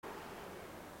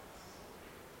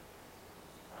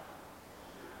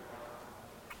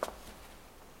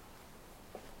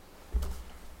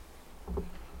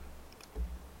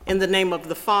In the name of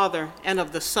the Father, and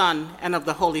of the Son, and of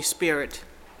the Holy Spirit.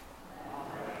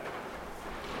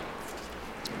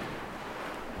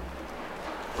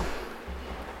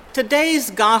 Today's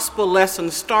gospel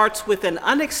lesson starts with an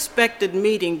unexpected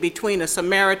meeting between a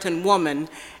Samaritan woman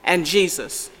and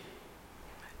Jesus.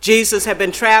 Jesus had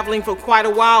been traveling for quite a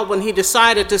while when he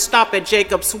decided to stop at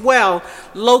Jacob's well,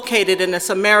 located in a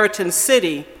Samaritan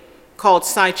city called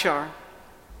Sychar.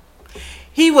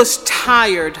 He was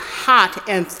tired, hot,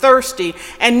 and thirsty,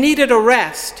 and needed a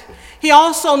rest. He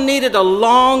also needed a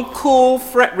long, cool,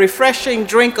 refreshing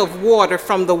drink of water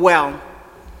from the well.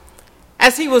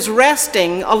 As he was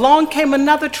resting, along came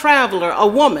another traveler, a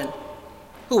woman,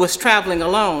 who was traveling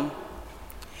alone.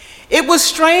 It was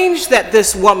strange that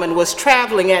this woman was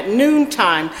traveling at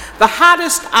noontime, the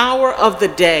hottest hour of the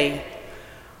day.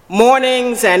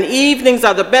 Mornings and evenings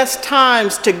are the best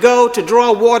times to go to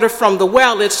draw water from the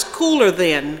well. It's cooler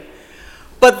then.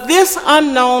 But this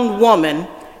unknown woman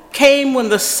came when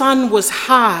the sun was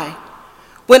high,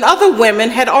 when other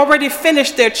women had already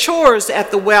finished their chores at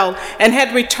the well and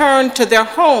had returned to their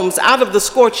homes out of the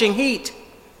scorching heat.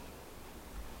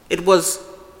 It was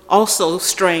also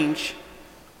strange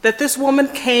that this woman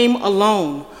came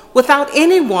alone, without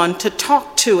anyone to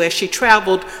talk to as she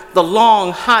traveled the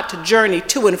long, hot journey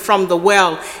to and from the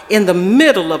well in the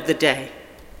middle of the day.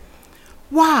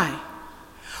 Why?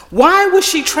 Why was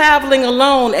she traveling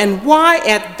alone, and why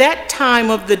at that time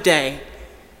of the day?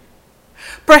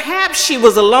 Perhaps she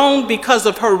was alone because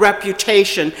of her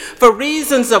reputation, for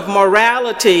reasons of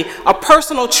morality, a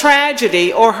personal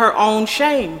tragedy, or her own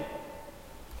shame.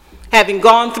 Having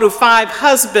gone through 5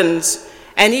 husbands,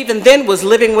 and even then was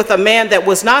living with a man that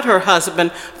was not her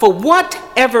husband, for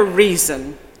whatever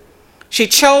reason, she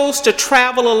chose to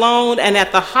travel alone and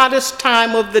at the hottest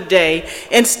time of the day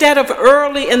instead of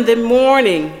early in the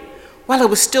morning while it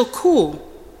was still cool.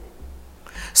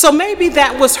 So maybe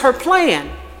that was her plan,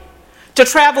 to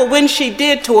travel when she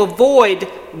did to avoid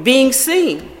being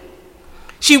seen.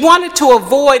 She wanted to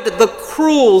avoid the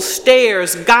cruel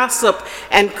stares, gossip,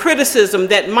 and criticism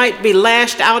that might be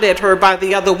lashed out at her by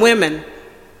the other women.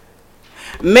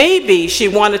 Maybe she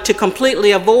wanted to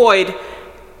completely avoid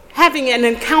having an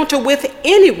encounter with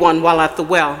anyone while at the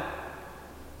well.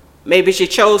 Maybe she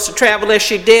chose to travel as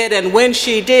she did, and when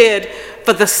she did,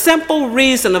 for the simple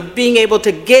reason of being able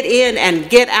to get in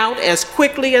and get out as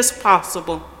quickly as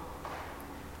possible.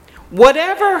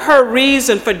 Whatever her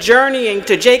reason for journeying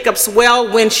to Jacob's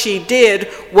well when she did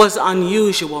was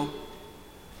unusual.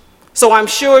 So I'm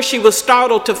sure she was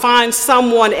startled to find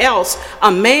someone else,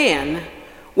 a man,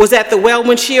 was at the well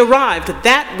when she arrived.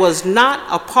 That was not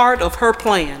a part of her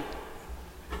plan.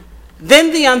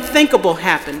 Then the unthinkable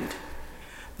happened.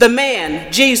 The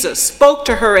man, Jesus, spoke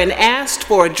to her and asked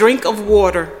for a drink of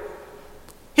water.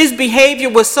 His behavior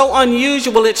was so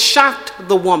unusual it shocked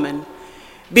the woman.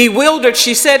 Bewildered,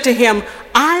 she said to him,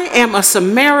 "I am a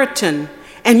Samaritan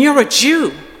and you're a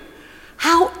Jew.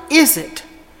 How is it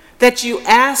that you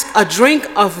ask a drink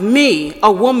of me,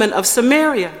 a woman of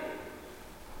Samaria?"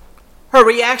 Her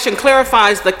reaction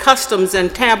clarifies the customs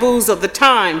and taboos of the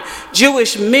time.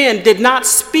 Jewish men did not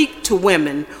speak to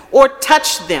women or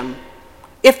touch them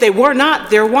if they were not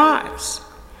their wives.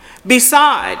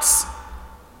 Besides,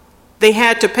 they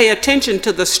had to pay attention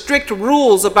to the strict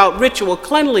rules about ritual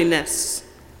cleanliness.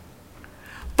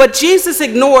 But Jesus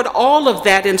ignored all of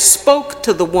that and spoke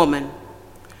to the woman.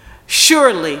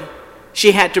 Surely,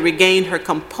 she had to regain her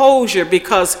composure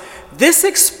because this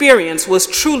experience was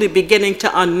truly beginning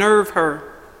to unnerve her.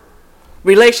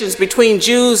 Relations between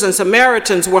Jews and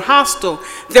Samaritans were hostile.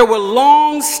 There were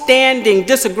long-standing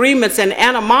disagreements and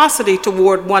animosity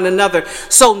toward one another,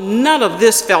 so none of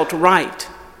this felt right.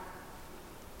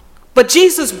 But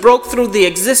Jesus broke through the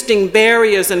existing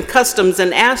barriers and customs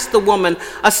and asked the woman,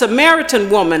 a Samaritan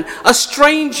woman, a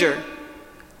stranger,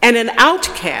 and an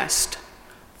outcast,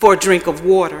 for a drink of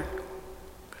water.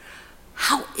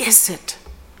 "How is it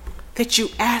that you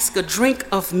ask a drink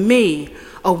of me,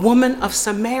 a woman of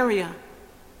Samaria?"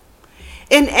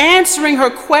 In answering her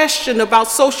question about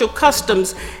social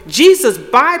customs, Jesus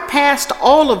bypassed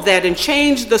all of that and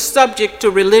changed the subject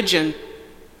to religion.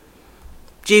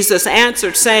 Jesus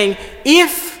answered saying,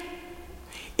 if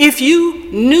you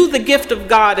knew the gift of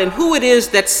God and who it is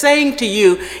that's saying to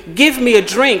you, "Give me a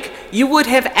drink," you would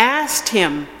have asked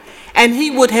him, and he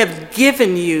would have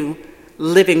given you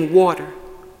living water.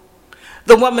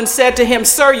 The woman said to him,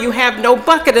 "Sir, you have no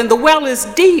bucket and the well is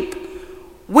deep.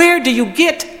 Where do you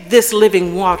get this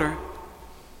living water?"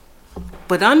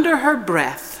 But under her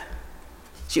breath,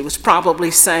 she was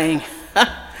probably saying,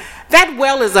 "That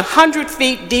well is 100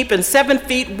 feet deep and 7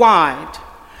 feet wide.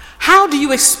 How do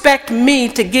you expect me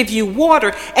to give you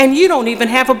water and you don't even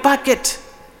have a bucket?"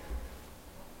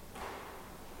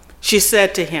 She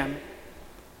said to him,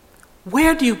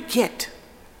 "Where do you get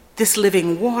this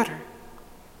living water?"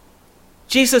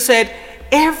 Jesus said,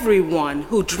 "Everyone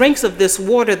who drinks of this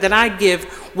water that I give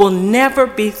will never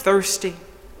be thirsty.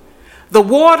 The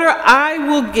water I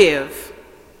will give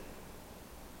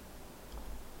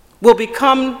will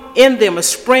become in them a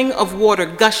spring of water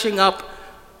gushing up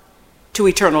to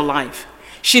eternal life."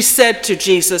 She said to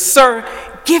Jesus, "Sir,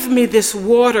 give me this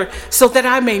water so that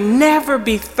I may never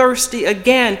be thirsty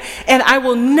again, and I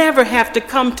will never have to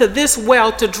come to this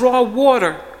well to draw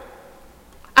water.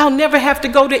 I'll never have to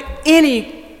go to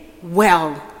any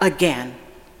well again."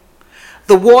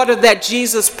 The water that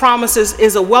Jesus promises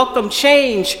is a welcome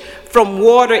change from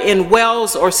water in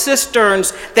wells or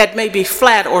cisterns that may be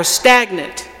flat or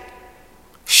stagnant.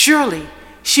 Surely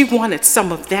she wanted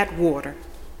some of that water.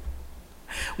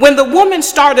 When the woman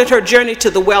started her journey to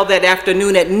the well that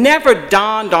afternoon, it never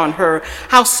dawned on her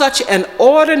how such an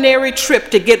ordinary trip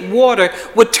to get water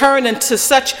would turn into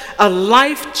such a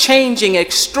life-changing,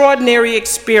 extraordinary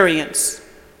experience.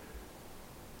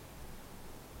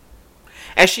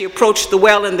 As she approached the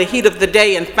well in the heat of the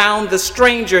day and found the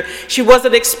stranger, she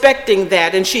wasn't expecting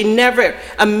that, and she never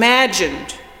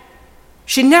imagined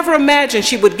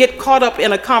she would get caught up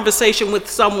in a conversation with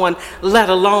someone, let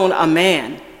alone a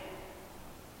man.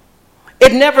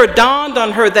 It never dawned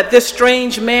on her that this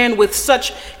strange man with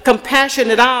such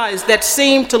compassionate eyes that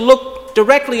seemed to look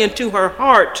directly into her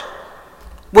heart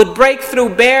would break through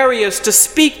barriers to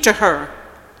speak to her.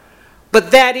 But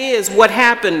that is what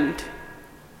happened.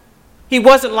 He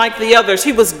wasn't like the others.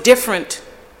 He was different.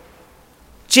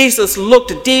 Jesus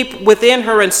looked deep within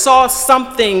her and saw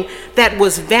something that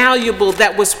was valuable,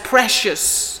 that was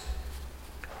precious.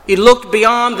 He looked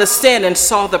beyond the sin and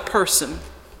saw the person.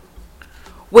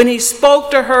 When he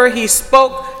spoke to her, he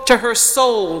spoke to her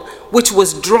soul, which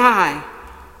was dry,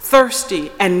 thirsty,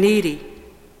 and needy.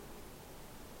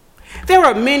 There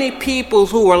are many people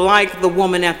who are like the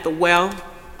woman at the well.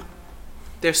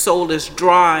 Their soul is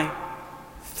dry,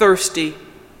 thirsty,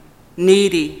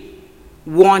 needy,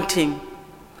 wanting.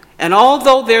 And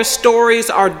although their stories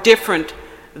are different,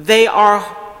 they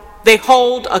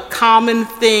hold a common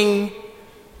thing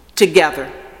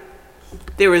together.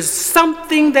 There is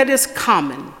something that is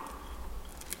common.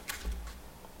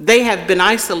 They have been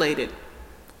isolated,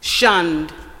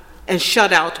 shunned, and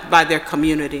shut out by their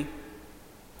community.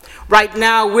 Right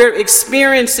now, we're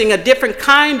experiencing a different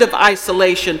kind of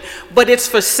isolation, but it's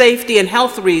for safety and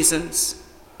health reasons.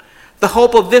 The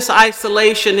hope of this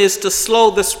isolation is to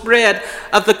slow the spread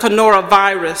of the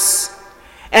coronavirus,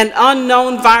 an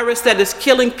unknown virus that is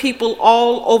killing people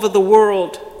all over the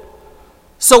world.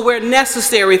 So where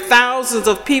necessary, thousands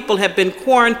of people have been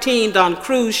quarantined on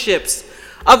cruise ships.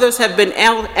 Others have been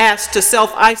asked to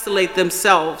self-isolate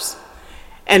themselves.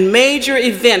 And major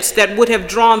events that would have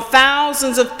drawn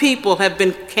thousands of people have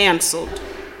been canceled.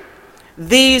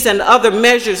 These and other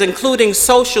measures, including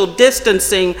social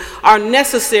distancing, are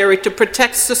necessary to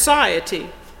protect society.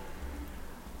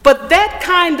 But that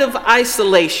kind of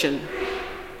isolation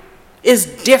is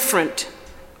different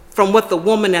from what the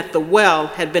woman at the well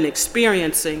had been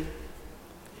experiencing.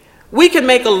 We can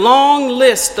make a long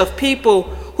list of people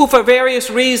who for various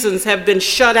reasons have been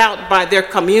shut out by their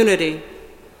community.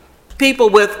 People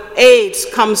with AIDS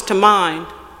comes to mind.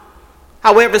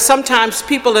 However, sometimes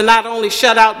people are not only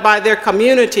shut out by their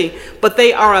community, but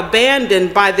they are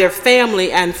abandoned by their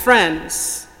family and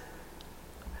friends.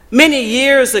 Many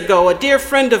years ago, a dear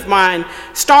friend of mine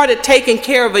started taking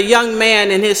care of a young man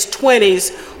in his 20s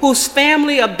whose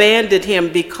family abandoned him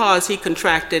because he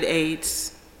contracted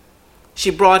AIDS. She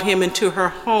brought him into her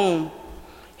home,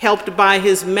 helped buy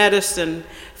his medicine,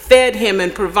 fed him,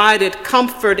 and provided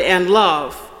comfort and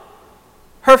love.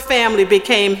 Her family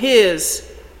became his.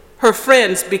 Her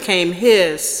friends became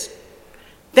his.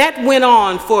 That went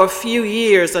on for a few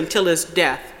years until his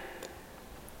death.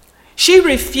 She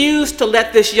refused to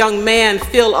let this young man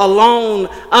feel alone,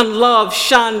 unloved,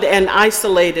 shunned, and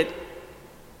isolated.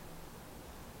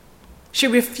 She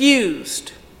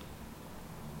refused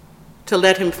to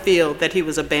let him feel that he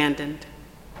was abandoned.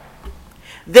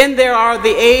 Then there are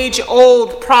the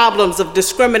age-old problems of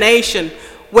discrimination,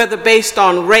 whether based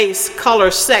on race,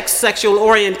 color, sex, sexual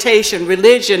orientation,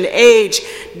 religion, age,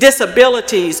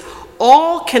 disabilities.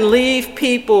 All can leave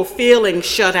people feeling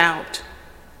shut out.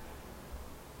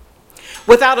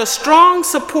 Without a strong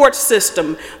support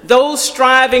system, those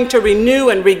striving to renew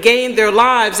and regain their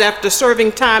lives after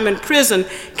serving time in prison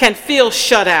can feel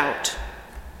shut out.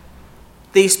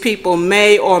 These people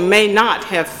may or may not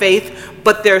have faith,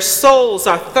 but their souls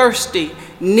are thirsty,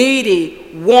 needy,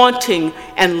 wanting,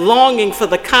 and longing for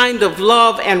the kind of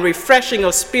love and refreshing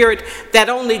of spirit that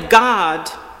only God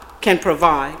can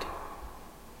provide.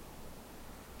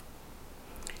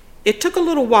 It took a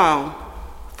little while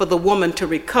for the woman to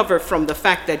recover from the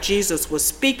fact that Jesus was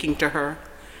speaking to her.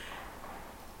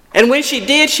 And when she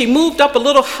did, she moved up a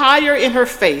little higher in her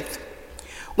faith.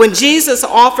 When Jesus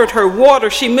offered her water,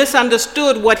 she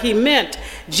misunderstood what he meant.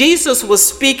 Jesus was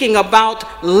speaking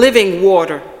about living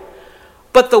water.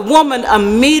 But the woman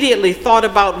immediately thought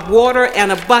about water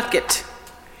and a bucket.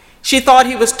 She thought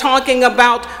he was talking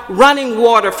about running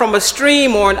water from a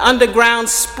stream or an underground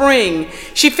spring.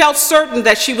 She felt certain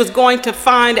that she was going to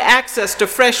find access to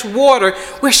fresh water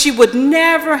where she would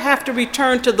never have to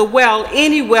return to the well,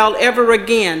 any well, ever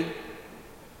again.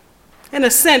 In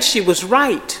a sense, she was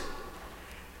right.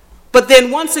 But then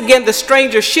once again, the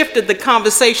stranger shifted the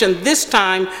conversation, this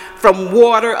time from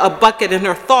water, a bucket, and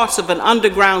her thoughts of an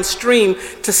underground stream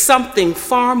to something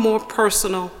far more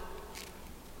personal.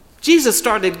 Jesus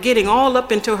started getting all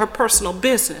up into her personal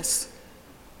business.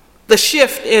 The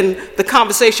shift in the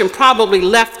conversation probably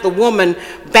left the woman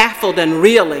baffled and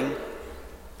reeling.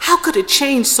 How could it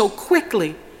change so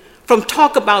quickly from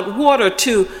talk about water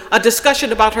to a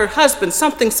discussion about her husband,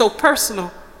 something so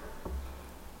personal?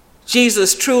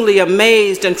 Jesus truly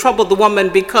amazed and troubled the woman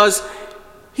because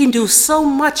he knew so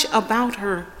much about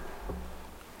her.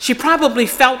 She probably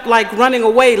felt like running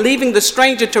away, leaving the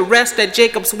stranger to rest at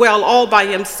Jacob's well all by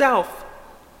himself.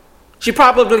 She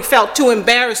probably felt too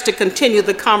embarrassed to continue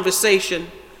the conversation.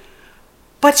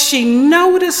 But she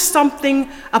noticed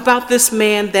something about this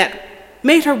man that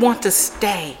made her want to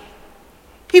stay.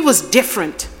 He was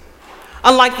different.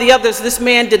 Unlike the others, this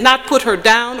man did not put her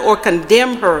down or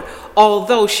condemn her,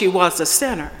 although she was a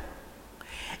sinner.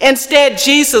 Instead,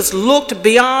 Jesus looked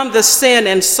beyond the sin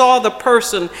and saw the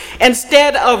person.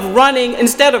 Instead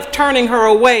of turning her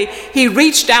away, he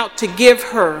reached out to give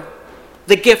her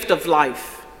the gift of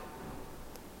life.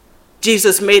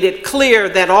 Jesus made it clear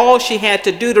that all she had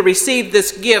to do to receive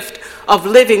this gift of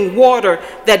living water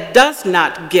that does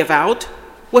not give out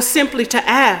was simply to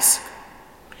ask.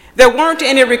 There weren't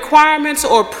any requirements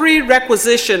or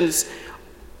prerequisites,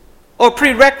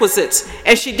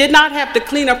 and she did not have to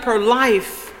clean up her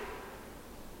life.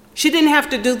 She didn't have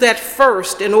to do that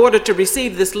first in order to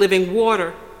receive this living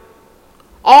water.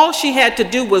 All she had to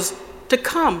do was to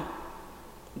come,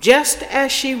 just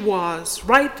as she was,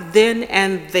 right then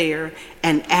and there,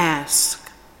 and ask.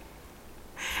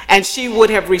 And she would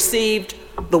have received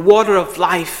the water of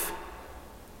life,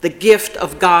 the gift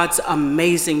of God's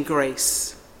amazing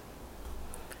grace.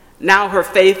 Now her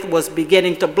faith was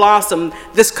beginning to blossom.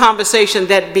 This conversation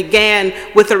that began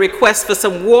with a request for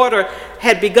some water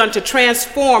had begun to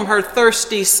transform her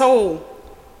thirsty soul.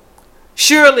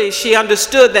 Surely she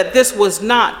understood that this was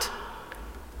not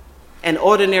an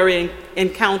ordinary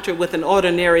encounter with an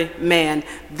ordinary man.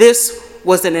 This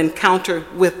was an encounter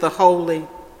with the holy.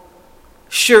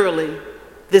 Surely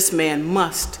this man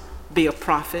must be a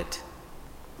prophet.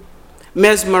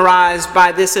 Mesmerized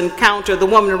by this encounter, the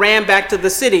woman ran back to the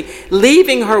city,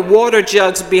 leaving her water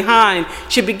jugs behind.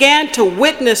 She began to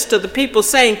witness to the people,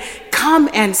 saying, "Come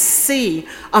and see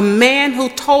a man who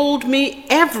told me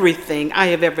everything I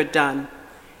have ever done.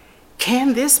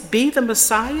 Can this be the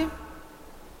Messiah?"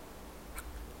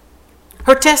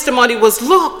 Her testimony was,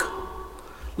 look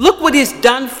what he's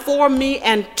done for me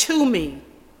and to me.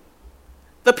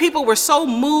 The people were so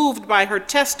moved by her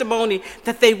testimony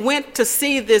that they went to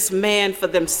see this man for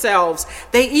themselves.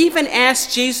 They even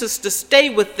asked Jesus to stay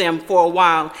with them for a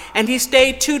while, and he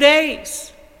stayed 2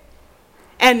 days.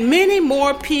 And many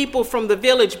more people from the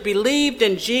village believed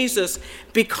in Jesus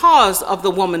because of the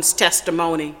woman's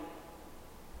testimony.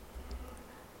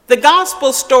 The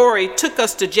gospel story took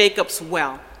us to Jacob's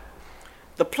well,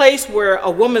 the place where a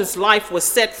woman's life was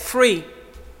set free.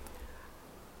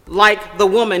 Like the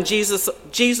woman, Jesus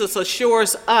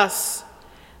assures us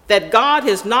that God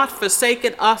has not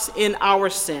forsaken us in our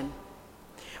sin.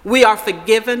 We are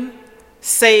forgiven,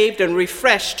 saved, and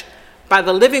refreshed by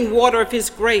the living water of his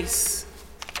grace.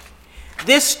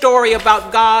 This story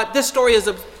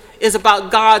is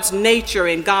about God's nature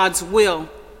and God's will.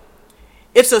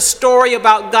 It's a story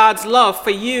about God's love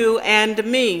for you and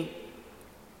me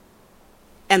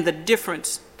and the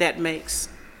difference that makes.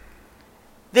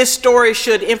 This story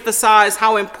should emphasize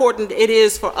how important it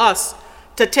is for us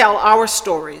to tell our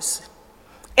stories.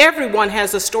 Everyone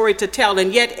has a story to tell,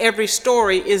 and yet every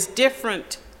story is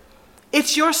different.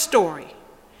 It's your story.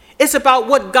 It's about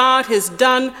what God has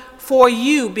done for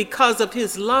you because of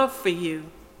his love for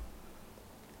you.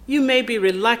 You may be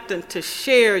reluctant to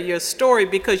share your story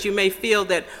because you may feel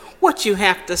that what you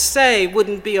have to say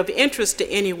wouldn't be of interest to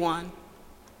anyone.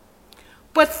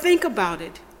 But think about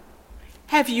it.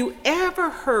 Have you ever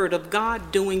heard of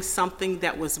God doing something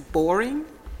that was boring?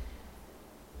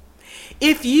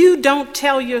 If you don't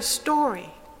tell your story,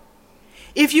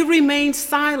 if you remain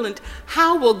silent,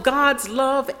 how will God's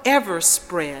love ever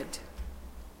spread?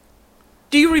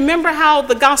 Do you remember how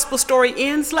the gospel story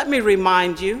ends? Let me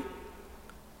remind you.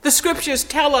 The scriptures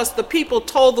tell us the people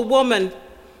told the woman,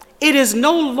 "It is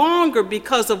no longer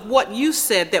because of what you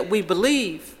said that we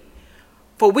believe,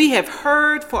 for we have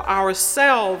heard for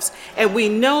ourselves, and we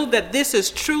know that this is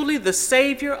truly the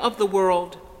Savior of the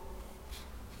world."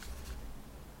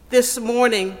 This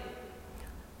morning,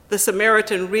 the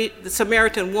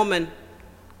Samaritan woman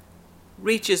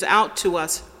reaches out to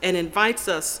us and invites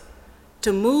us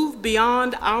to move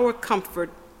beyond our comfort,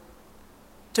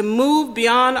 to move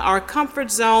beyond our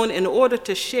comfort zone in order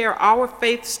to share our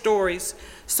faith stories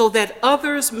so that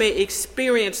others may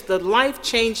experience the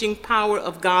life-changing power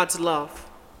of God's love.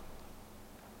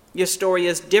 Your story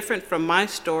is different from my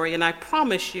story, and I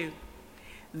promise you,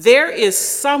 there is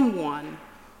someone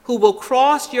who will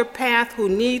cross your path who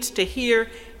needs to hear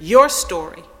your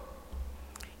story.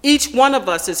 Each one of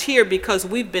us is here because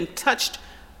we've been touched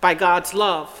by God's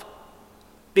love,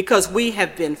 because we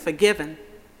have been forgiven.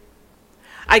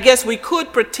 I guess we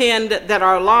could pretend that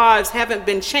our lives haven't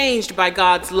been changed by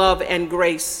God's love and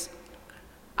grace.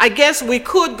 I guess we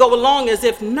could go along as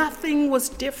if nothing was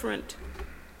different.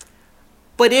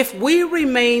 But if we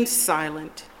remain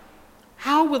silent,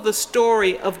 how will the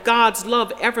story of God's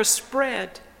love ever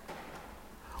spread?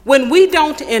 When we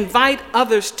don't invite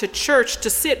others to church to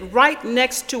sit right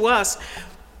next to us,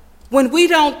 when we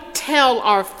don't tell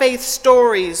our faith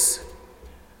stories,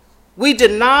 we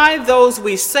deny those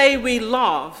we say we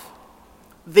love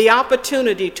the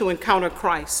opportunity to encounter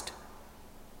Christ.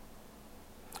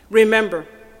 Remember,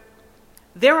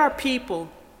 there are people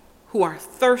who are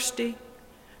thirsty,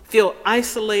 feel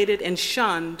isolated and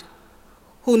shunned,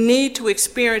 who need to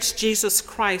experience Jesus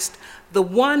Christ, the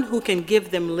one who can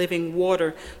give them living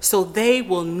water, so they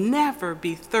will never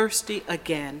be thirsty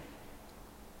again.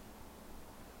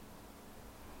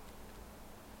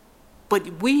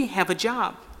 But we have a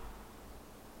job.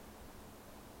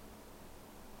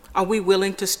 Are we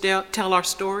willing to tell our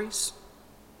stories?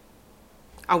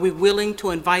 Are we willing to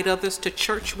invite others to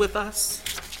church with us?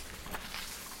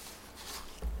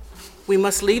 We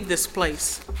must leave this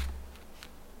place.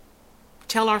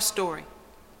 Tell our story.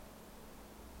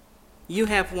 You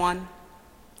have one,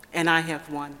 and I have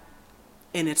one,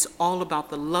 and it's all about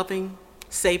the loving,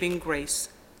 saving grace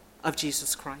of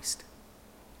Jesus Christ.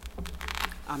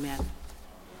 Amen.